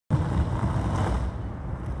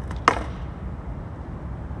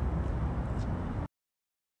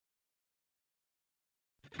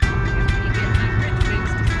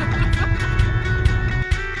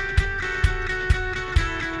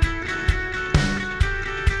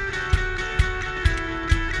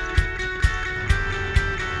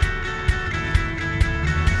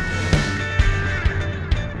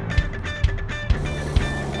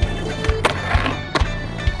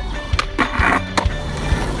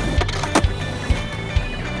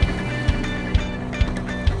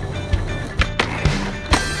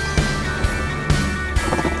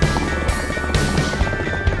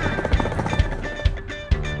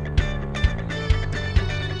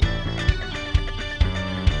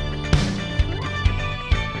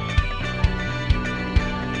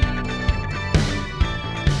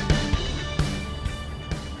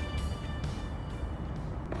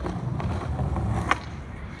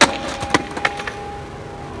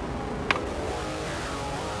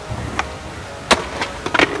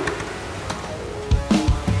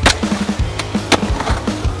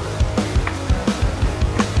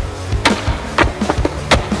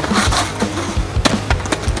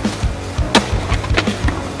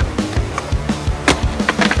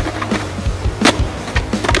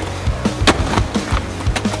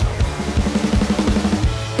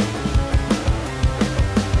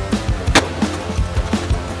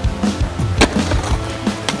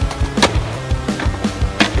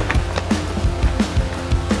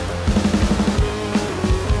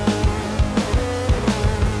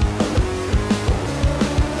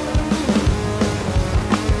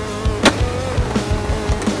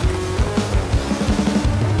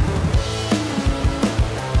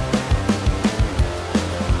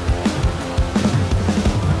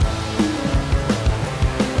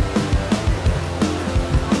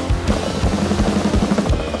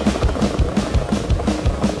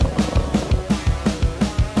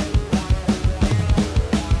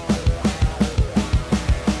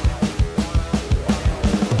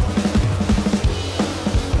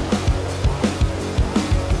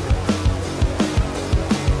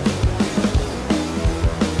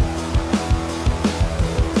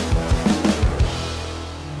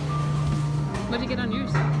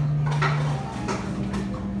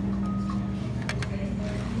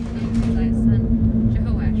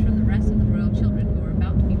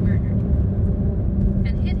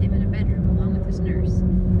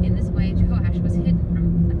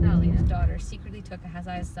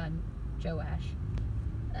son, Joash,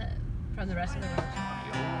 from the rest of the world.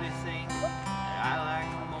 The only thing that I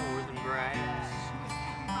like more than grass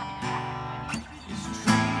is trees.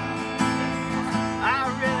 I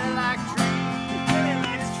really like trees.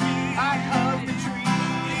 I hug the trees.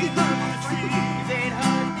 They'd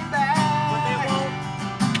hug me back, but they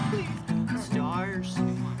won't. Stars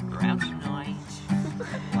are out tonight,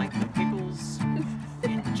 like the pickles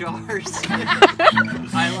in jars.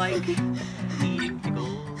 I like eating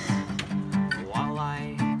pickles while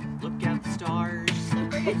I look at the stars.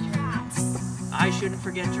 I shouldn't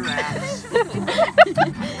forget giraffes.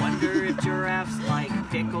 I wonder if giraffes like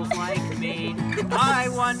pickles like me. I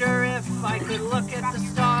wonder if I could look at the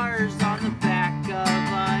stars on the back of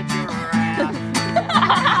a giraffe.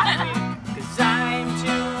 'Cause I'm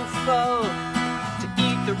too full to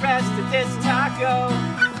eat the rest of this taco.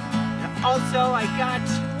 And also I got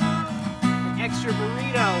an extra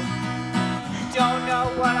burrito. Don't know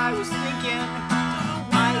what I was thinking.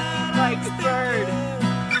 I eat like a bird.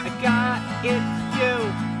 I got it for you.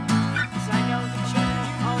 'Cause I know that you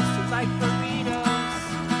also like burritos.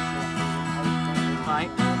 My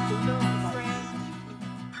Uncle Luke friend.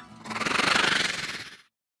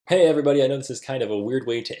 Hey everybody, I know this is kind of a weird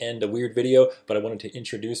way to end a weird video, but I wanted to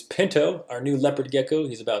introduce Pinto, our new leopard gecko.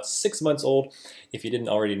 He's about 6 months old. If you didn't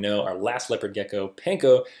already know, our last leopard gecko,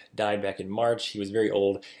 Pinto, died back in March. He was very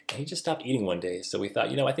old, and he just stopped eating one day. So we thought,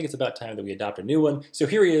 I think it's about time that we adopt a new one. So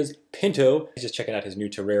here he is, Pinto. He's just checking out his new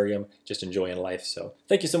terrarium, just enjoying life. So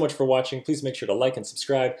thank you so much for watching. Please make sure to like and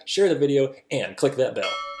subscribe, share the video, and click that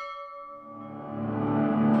bell.